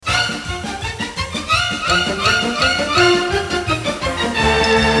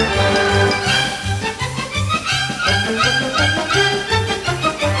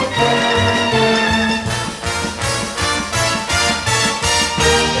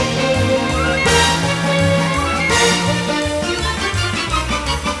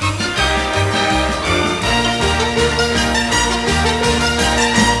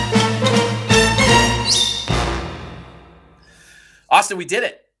Austin, we did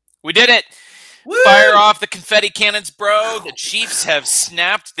it. We did it. Woo! Fire off the confetti cannons, bro. The Chiefs have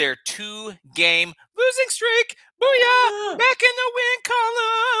snapped their 2-game losing streak. Booyah! Back in the win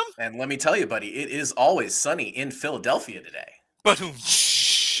column. And let me tell you, buddy, it is always sunny in Philadelphia today. Boom.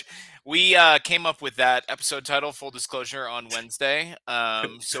 We came up with that episode title, full disclosure, on Wednesday.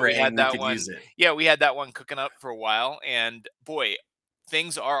 So we had that one. Yeah, we had that one cooking up for a while. And boy,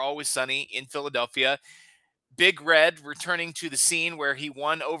 things are always sunny in Philadelphia. Big Red returning to the scene where he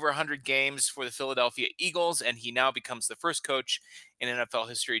won over 100 games for the Philadelphia Eagles, and he now becomes the first coach in NFL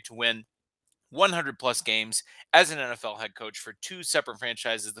history to win 100-plus games as an NFL head coach for two separate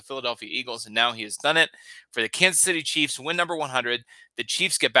franchises, the Philadelphia Eagles, and now he has done it for the Kansas City Chiefs, win number 100. The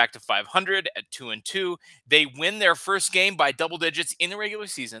Chiefs get back to 500 at 2-2. They win their first game by double digits in the regular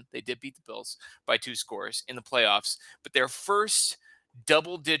season. They did beat the Bills by 2 scores in the playoffs, but their first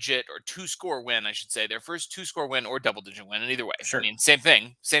double-digit or 2-score win, I should say, their first 2-score win or double-digit win, and either way, Sure. I mean, same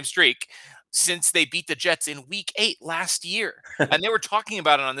thing, same streak, since they beat the Jets in Week 8 last year. And they were talking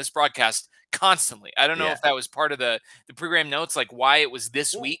about it on this broadcast constantly. I don't know if that was part of the program notes, like why it was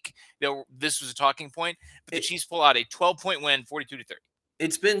this week. This was a talking point, but the Chiefs pull out a 12-point win, 42-30.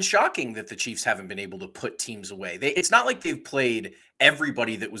 It's been shocking that the Chiefs haven't been able to put teams away. It's not like they've played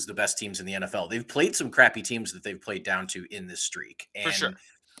everybody that was the best teams in the NFL. They've played some crappy teams that they've played down to in this streak. And, for sure.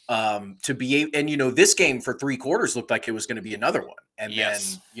 This game for 3 quarters looked like it was going to be another one. And then,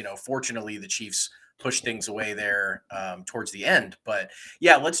 fortunately the Chiefs pushed things away there towards the end. But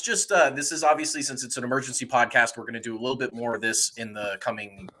yeah, let's just, this is obviously, since it's an emergency podcast, we're going to do a little bit more of this in the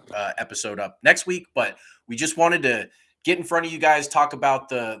coming episode up next week. But we just wanted to get in front of you guys, talk about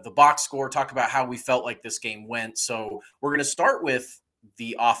the box score, talk about how we felt like this game went. So we're going to start with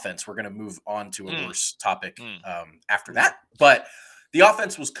the offense. We're going to move on to a worse topic after that. But the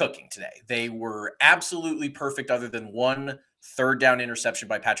offense was cooking today. They were absolutely perfect other than one third down interception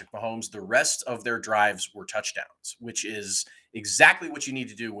by Patrick Mahomes. The rest of their drives were touchdowns, which is exactly what you need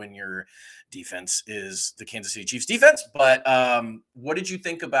to do when your defense is the Kansas City Chiefs defense. But what did you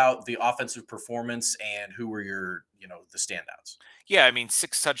think about the offensive performance, and who were your, the standouts? Yeah, I mean,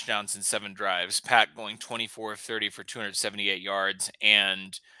 6 touchdowns in 7 drives. Pat going 24 of 30 for 278 yards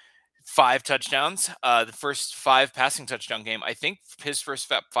and 5 touchdowns. The first 5 passing touchdown game. I think his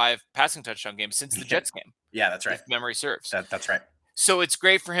first 5 passing touchdown game since the Jets game. Yeah, that's right. If memory serves. That's right. So it's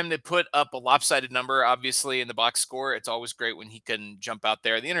great for him to put up a lopsided number, obviously, in the box score. It's always great when he can jump out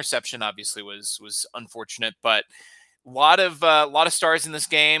there. The interception obviously was unfortunate, but a lot of stars in this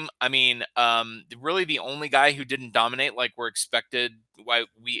game. I mean, really the only guy who didn't dominate like we expect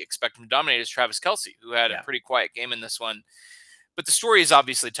him to dominate is Travis Kelce, who had a pretty quiet game in this one. But the story is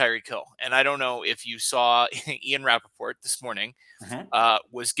obviously Tyreek Hill. And I don't know if you saw Ian Rappaport this morning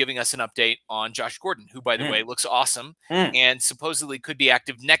was giving us an update on Josh Gordon, who, by the way, looks awesome and supposedly could be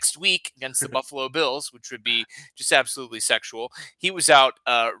active next week against the Buffalo Bills, which would be just absolutely sexual. He was out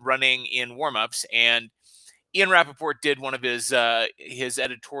running in warmups, and Ian Rappaport did one of his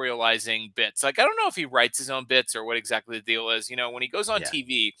editorializing bits. Like, I don't know if he writes his own bits or what exactly the deal is. When he goes on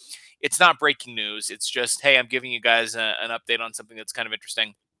TV, it's not breaking news. It's just, hey, I'm giving you guys an update on something that's kind of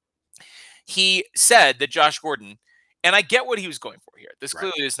interesting. He said that Josh Gordon, and I get what he was going for here. This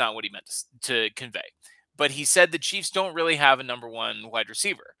clearly is not what he meant to convey. But he said the Chiefs don't really have a number 1 wide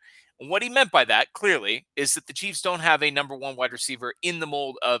receiver. What he meant by that, clearly, is that the Chiefs don't have a number 1 wide receiver in the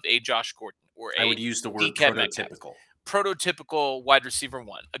mold of a Josh Gordon or I would use the word DK prototypical. Prototypical wide receiver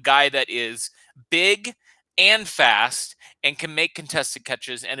 1, a guy that is big and fast and can make contested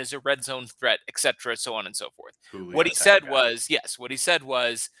catches and is a red zone threat, etc., so on and so forth. What he said was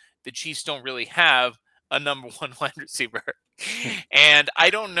the Chiefs don't really have a number 1 wide receiver. And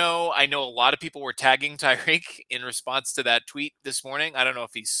I don't know. I know a lot of people were tagging Tyreek in response to that tweet this morning. I don't know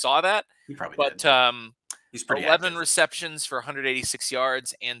if he saw that. He probably did. He's pretty 11 active. receptions for 186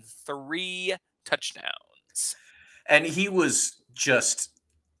 yards and 3 touchdowns. And he was just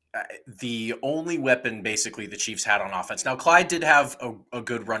the only weapon, basically, the Chiefs had on offense. Now, Clyde did have a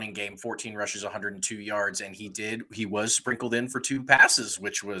good running game, 14 rushes, 102 yards, and he was sprinkled in for 2 passes,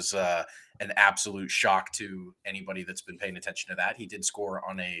 which was an absolute shock to anybody that's been paying attention to that. He did score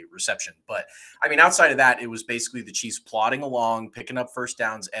on a reception. But, I mean, outside of that, it was basically the Chiefs plodding along, picking up first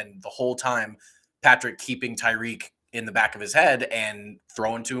downs, and the whole time Patrick keeping Tyreek in the back of his head and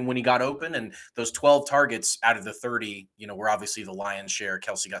throwing to him when he got open. And those 12 targets out of the 30, were obviously the lion's share.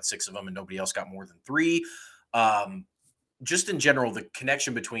 Kelce got 6 of them and nobody else got more than 3. Just in general, the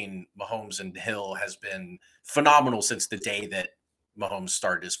connection between Mahomes and Hill has been phenomenal since the day that Mahomes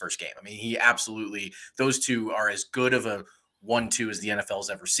started his first game. I mean, those two are as good of a 1-2 as the NFL's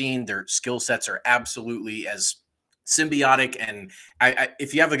ever seen. Their skill sets are absolutely as symbiotic. And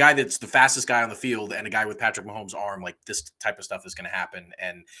if you have a guy that's the fastest guy on the field and a guy with Patrick Mahomes' arm, like this type of stuff is going to happen.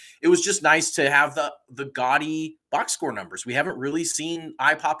 And it was just nice to have the gaudy box score numbers. We haven't really seen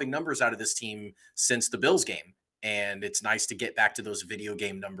eye popping numbers out of this team since the Bills game, and it's nice to get back to those video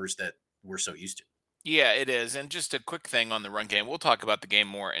game numbers that we're so used to. Yeah, it is. And just a quick thing on the run game. We'll talk about the game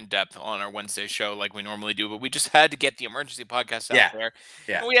more in depth on our Wednesday show like we normally do, but we just had to get the emergency podcast out Yeah, there.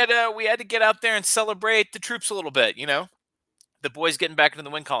 yeah, And we had to get out there and celebrate the troops a little bit, you know. The boys getting back into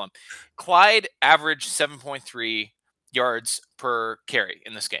the win column. Clyde averaged 7.3 yards per carry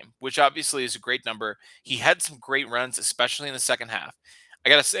in this game, which obviously is a great number. He had some great runs, especially in the second half. I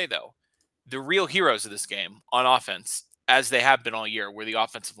got to say, though, the real heroes of this game on offense, as they have been all year, were the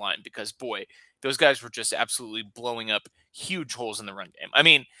offensive line because, boy, those guys were just absolutely blowing up huge holes in the run game. I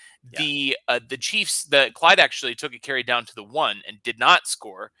mean, yeah. the Chiefs, the Clyde actually took a carry down to the 1 and did not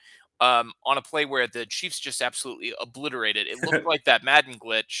score on a play where the Chiefs just absolutely obliterated. It looked like that Madden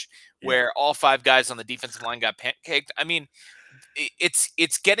glitch where all 5 guys on the defensive line got pancaked. I mean,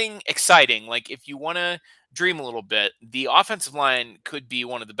 it's getting exciting. Like if you want to dream a little bit, the offensive line could be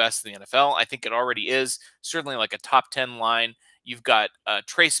one of the best in the NFL. I think it already is. Certainly like a top 10 line. You've got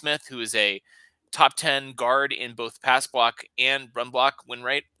Trey Smith, who is a top 10 guard in both pass block and run block win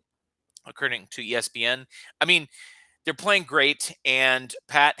rate, according to ESPN. I mean, they're playing great, and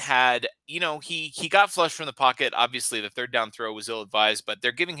Pat had, he got flushed from the pocket. Obviously, the third down throw was ill advised, but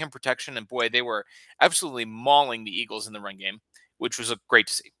they're giving him protection, and boy, they were absolutely mauling the Eagles in the run game, which was great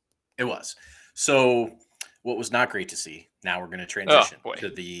to see. It was. So what was not great to see, now we're going to Oh transition boy, to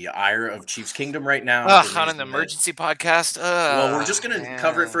the ire of Chiefs Kingdom right now. The on an reason that emergency podcast. Well, we're just going to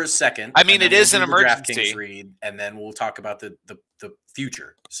cover it for a second, I and mean, it then we'll is an do the DraftKings emergency. read, and then we'll talk about the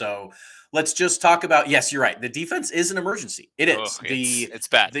future. So let's just talk about. Yes, you're right. The defense is an emergency. It Oh, is. it's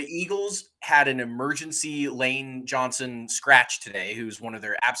bad. The Eagles had an emergency Lane Johnson scratch today, who's one of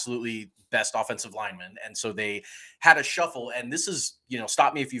their absolutely best offensive linemen, and so they had a shuffle. And this is,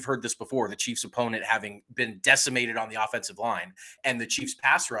 stop me if you've heard this before. The Chiefs' opponent having been decimated on the offensive line, and the Chiefs'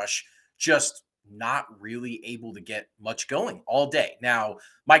 pass rush just not really able to get much going all day. Now,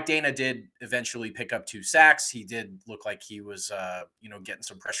 Mike Dana did eventually pick up 2 sacks. He did look like he was, getting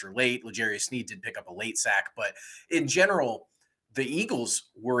some pressure late. L'Jarius Sneed did pick up a late sack, but in general, the Eagles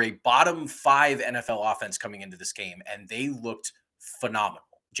were a bottom 5 NFL offense coming into this game, and they looked phenomenal.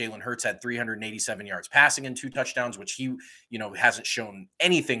 Jalen Hurts had 387 yards passing and 2 touchdowns, which he, hasn't shown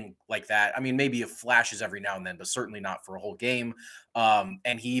anything like that. I mean, maybe it flashes every now and then, but certainly not for a whole game.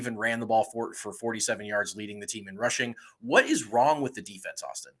 And he even ran the ball for 47 yards, leading the team in rushing. What is wrong with the defense,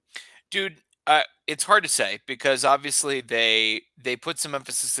 Austin? Dude, it's hard to say because obviously they put some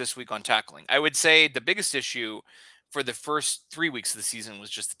emphasis this week on tackling. I would say the biggest issue for the first 3 weeks of the season was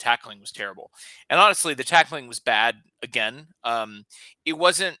just the tackling was terrible, and honestly, the tackling was bad again. It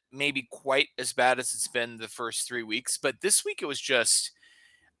wasn't maybe quite as bad as it's been the first 3 weeks, but this week it was just.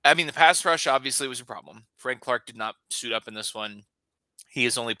 I mean, the pass rush obviously was a problem. Frank Clark did not suit up in this one. He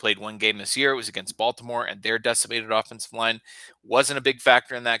has only played 1 game this year. It was against Baltimore, and their decimated offensive line wasn't a big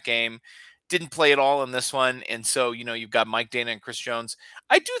factor in that game. Didn't play at all in this one. And so, you've got Mike Dana and Chris Jones.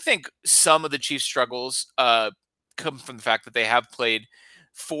 I do think some of the Chiefs' struggles come from the fact that they have played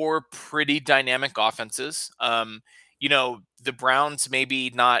 4 pretty dynamic offenses. The Browns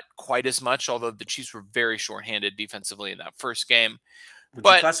maybe not quite as much, although the Chiefs were very shorthanded defensively in that first game. Would you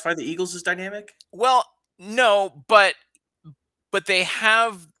But, classify the Eagles as dynamic? well, no, but they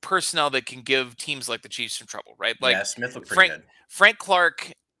have personnel that can give teams like the Chiefs some trouble, right? Like Yeah, Smith looked pretty Frank good. Frank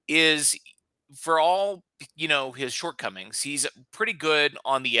Clark is, for all his shortcomings, he's pretty good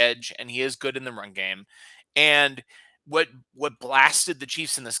on the edge and he is good in the run game. And what blasted the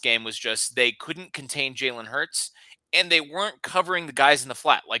Chiefs in this game was just they couldn't contain Jalen Hurts and they weren't covering the guys in the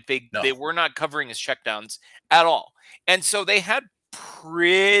flat. Like they No. were not covering his checkdowns at all. And so they had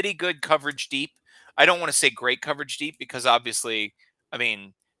pretty good coverage deep. I don't want to say great coverage deep because obviously, I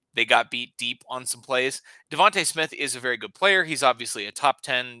mean, they got beat deep on some plays. Devontae Smith is a very good player. He's obviously a top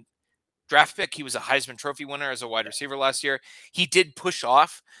 10 draft pick. He was a Heisman Trophy winner as a wide receiver last year. He did push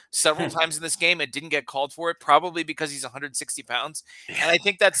off several times in this game and didn't get called for it, probably because he's 160 pounds. And I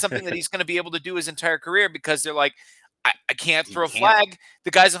think that's something that he's going to be able to do his entire career because they're like, I can't throw a flag.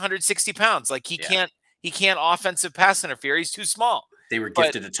 The guy's 160 pounds. Like he can't offensive pass interfere. He's too small. They were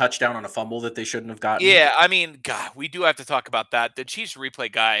gifted a touchdown on a fumble that they shouldn't have gotten. Yeah, I mean, God, we do have to talk about that. The Chiefs replay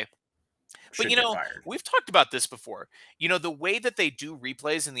guy. But Should get fired. we've talked about this before. The way that they do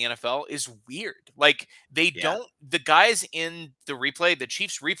replays in the NFL is weird. Like they Yeah. don't the guys in the replay, the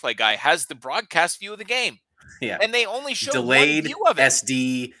Chiefs replay guy has the broadcast view of the game. Yeah. and they only showed one Delayed view of it.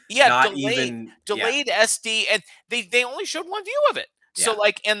 SD, Yeah, not delayed even yeah. delayed SD, and they only showed one view of it. So, Yeah.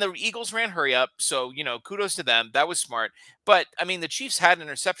 like, and the Eagles ran hurry up, so, kudos to them. That was smart. But, I mean, the Chiefs had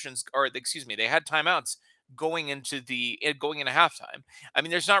interceptions, or excuse me, they had timeouts going into halftime. I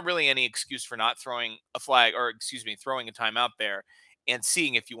mean, there's not really any excuse for not throwing a flag, or excuse me, throwing a timeout there and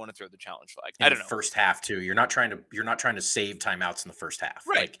seeing if you want to throw the challenge flag. I In the don't know. first half too. You're not trying to save timeouts in the first half.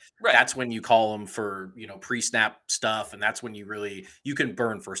 Right. Like Right. that's when you call them for, pre-snap stuff, and that's when you can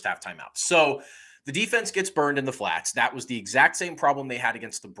burn first half timeouts. So the defense gets burned in the flats. That was the exact same problem they had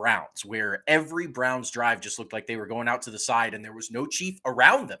against the Browns, where every Browns drive just looked like they were going out to the side and there was no Chief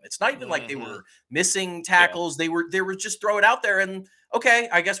around them. It's not even like they Mhm. were missing Yeah. tackles. They were just throw it out there and okay,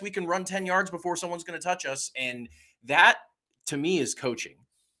 I guess we can run 10 yards before someone's going to touch us. And that to me is coaching.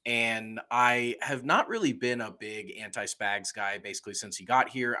 And I have not really been a big anti-Spags guy basically since he got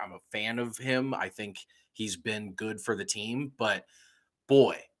here. I'm a fan of him. I think he's been good for the team, but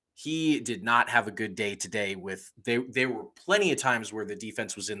boy, he did not have a good day today with there were plenty of times where the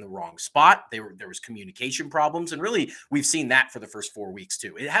defense was in the wrong spot. There was communication problems, and really we've seen that for the first 4 weeks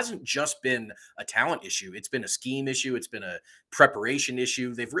too. It hasn't just been a talent issue. It's been a scheme issue, it's been a preparation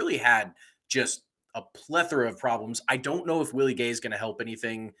issue. They've really had just a plethora of problems. I don't know if Willie Gay is going to help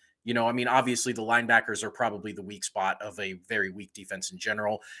anything. I mean, obviously the linebackers are probably the weak spot of a very weak defense in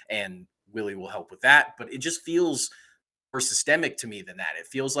general, and Willie will help with that. But it just feels more systemic to me than that. It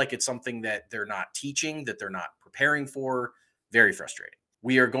feels like it's something that they're not teaching, that they're not preparing for. Very frustrating.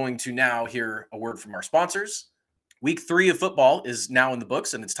 We are going to now hear a word from our sponsors. Week 3 of football is now in the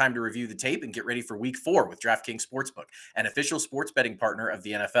books, and it's time to review the tape and get ready for week 4 with DraftKings Sportsbook, an official sports betting partner of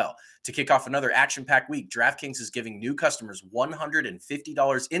the NFL. To kick off another action-packed week, DraftKings is giving new customers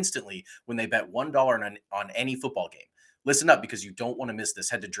 $150 instantly when they bet $1 on any football game. Listen up because you don't want to miss this.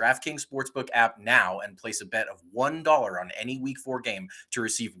 Head to DraftKings Sportsbook app now and place a bet of $1 on any Week 4 game to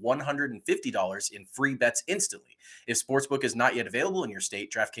receive $150 in free bets instantly. If Sportsbook is not yet available in your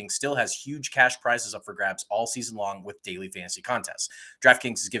state, DraftKings still has huge cash prizes up for grabs all season long with daily fantasy contests.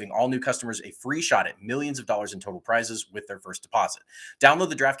 DraftKings is giving all new customers a free shot at millions of dollars in total prizes with their first deposit. Download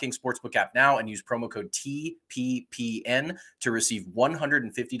the DraftKings Sportsbook app now and use promo code TPPN to receive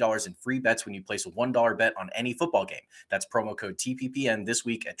 $150 in free bets when you place a $1 bet on any football game. That's promo code TPPN this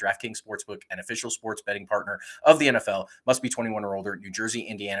week at DraftKings Sportsbook, an official sports betting partner of the NFL. Must be 21 or older. New Jersey,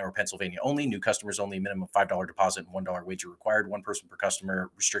 Indiana, or Pennsylvania only. New customers only. Minimum $5 deposit and $1 wager required. One person per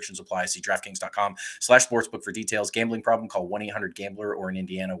customer. Restrictions apply. See DraftKings.com/sportsbook for details. Gambling problem? Call 1-800-GAMBLER or in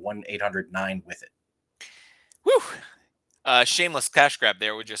Indiana 1-800-9-WITH-IT. Whew. Shameless cash grab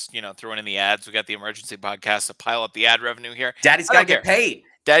there. We're just, throwing in the ads. We got the emergency podcast to pile up the ad revenue here. Daddy's I got to don't get care. paid.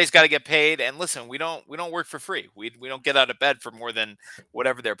 Daddy's got to get paid. And listen, we don't work for free. We don't get out of bed for more than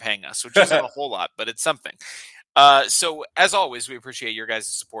whatever they're paying us, which isn't a whole lot, but it's something. So as always, we appreciate your guys'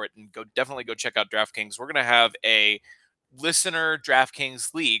 support, and definitely go check out DraftKings. We're gonna have a listener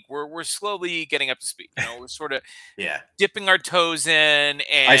DraftKings league. We're slowly getting up to speed. We're sort of Yeah. dipping our toes in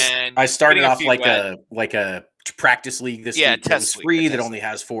I and I started getting our off feet like wet. a practice league this Yeah, week that was test league, a free that test only league.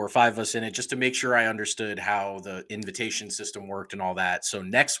 has 4 or 5 of us in it just to make sure I understood how the invitation system worked and all that. So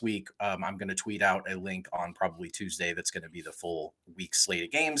next week, I'm going to tweet out a link on probably Tuesday that's going to be the full week slate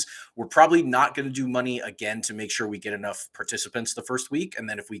of games. We're probably not going to do money again to make sure we get enough participants the first week, and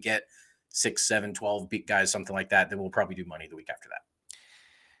then if we get 6, 7, 12 big guys, something like that, then we'll probably do money the week after that.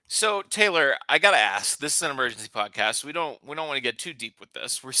 So Taylor, I gotta ask. This is an emergency podcast. We don't want to get too deep with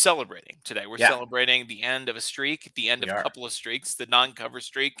this. We're celebrating today. We're Yeah, celebrating the end of a streak, the end we of a are. couple of streaks, the non-cover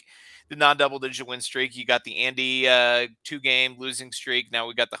streak, the non-double digit win streak. You got the Andy 2-game losing streak. Now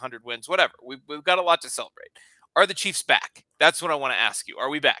we got the 100 wins. Whatever. We've got a lot to celebrate. Are the Chiefs back? That's what I want to ask you. Are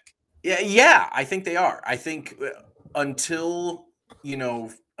we back? Yeah, I think they are. I think until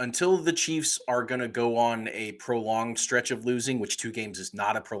until the Chiefs are going to go on a prolonged stretch of losing, which 2 games is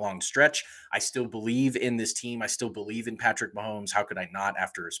not a prolonged stretch, I still believe in this team. I still believe in Patrick Mahomes. How could I not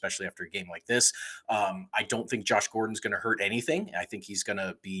especially after a game like this? I don't think Josh Gordon's going to hurt anything. I think he's going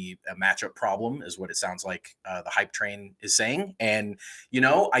to be a matchup problem, is what it sounds like the hype train is saying. And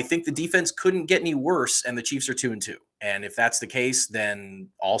I think the defense couldn't get any worse, and the Chiefs are 2-2. And if that's the case, then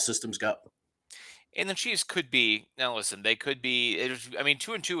all systems go. And the Chiefs could be, now listen, they could be, I mean,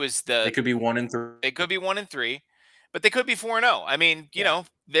 2-2 is They could be 1-3. they could be 1-3, but they could be 4-0. I mean, Yeah.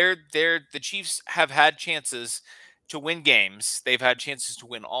 the Chiefs have had chances to win games. They've had chances to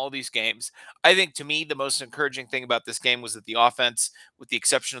win all these games. I think, to me, the most encouraging thing about this game was that the offense, with the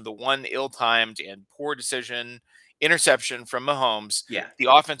exception of the one ill-timed and poor decision interception from Mahomes, Yeah.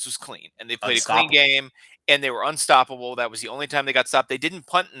 the offense was clean, and they played a clean Unstoppable. game. and they were unstoppable. That was the only time they got stopped. They didn't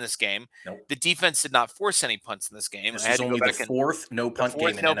punt in this game. Nope. The defense did not force any punts in this game. This I had was to go only the back and fourth no the punt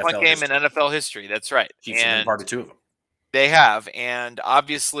fourth game in no punt NFL game in history. NFL history. That's right. Chiefs have been part of two of them. They have, and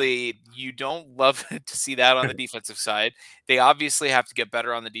obviously you don't love to see that on the defensive side. They obviously have to get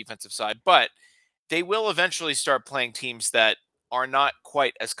better on the defensive side, but they will eventually start playing teams that are not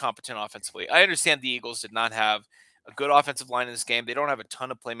quite as competent offensively. I understand the Eagles did not have a good offensive line in this game. They don't have a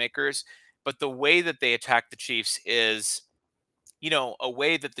ton of playmakers, but the way that they attack the Chiefs is, a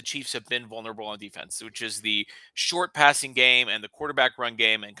way that the Chiefs have been vulnerable on defense, which is the short passing game and the quarterback run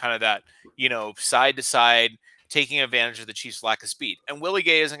game and kind of that, side to side, taking advantage of the Chiefs' lack of speed. And Willie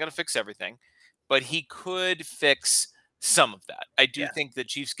Gay isn't going to fix everything, but he could fix some of that. I do Yeah. think the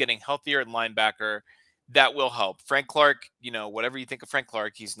Chiefs getting healthier at linebacker, that will help. Frank Clark, whatever you think of Frank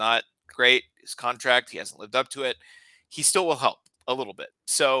Clark, he's not great. His contract, he hasn't lived up to it. He still will help a little bit.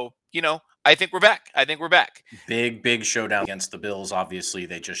 So, I think we're back. Big showdown against the Bills. Obviously,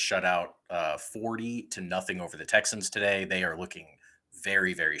 they just shut out 40-0 over the Texans today. They are looking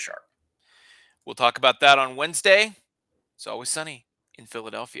very, very sharp. We'll talk about that on Wednesday. It's always sunny in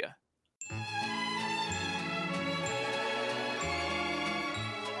Philadelphia.